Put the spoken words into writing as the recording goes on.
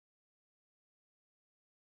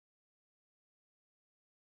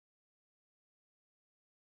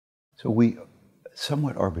So we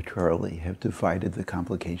somewhat arbitrarily have divided the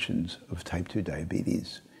complications of type 2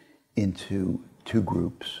 diabetes into two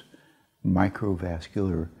groups: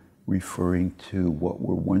 microvascular, referring to what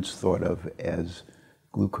were once thought of as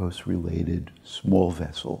glucose-related small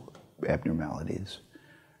vessel abnormalities,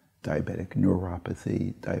 diabetic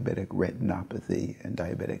neuropathy, diabetic retinopathy, and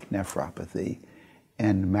diabetic nephropathy,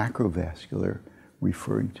 and macrovascular,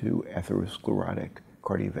 referring to atherosclerotic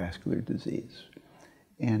cardiovascular disease.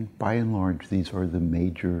 And by and large, these are the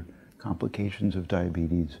major complications of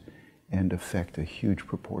diabetes and affect a huge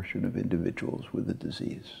proportion of individuals with the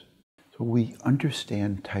disease. So we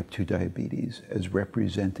understand type 2 diabetes as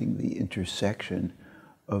representing the intersection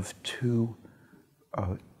of two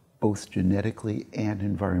both genetically and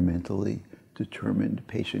environmentally determined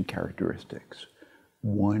patient characteristics.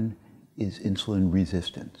 One is insulin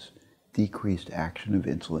resistance, decreased action of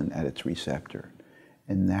insulin at its receptor,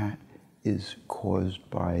 and that is caused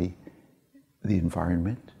by the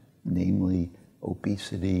environment, namely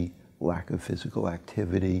obesity, lack of physical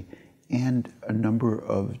activity, and a number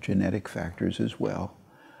of genetic factors as well.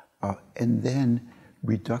 And then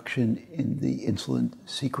reduction in the insulin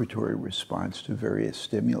secretory response to various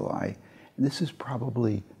stimuli. And this is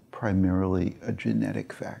probably primarily a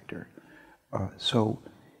genetic factor. So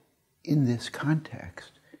in this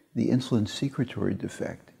context, the insulin secretory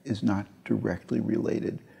defect is not directly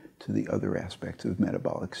related to the other aspects of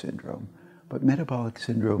metabolic syndrome. But metabolic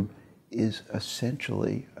syndrome is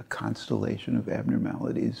essentially a constellation of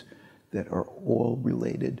abnormalities that are all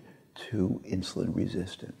related to insulin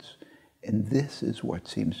resistance. And this is what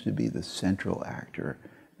seems to be the central actor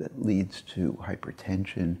that leads to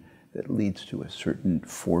hypertension, that leads to a certain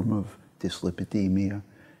form of dyslipidemia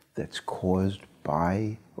that's caused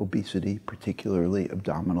by obesity, particularly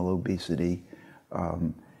abdominal obesity,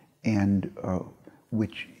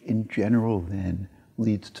 which in general then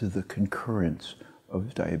leads to the concurrence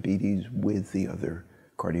of diabetes with the other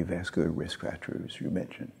cardiovascular risk factors you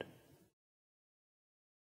mentioned.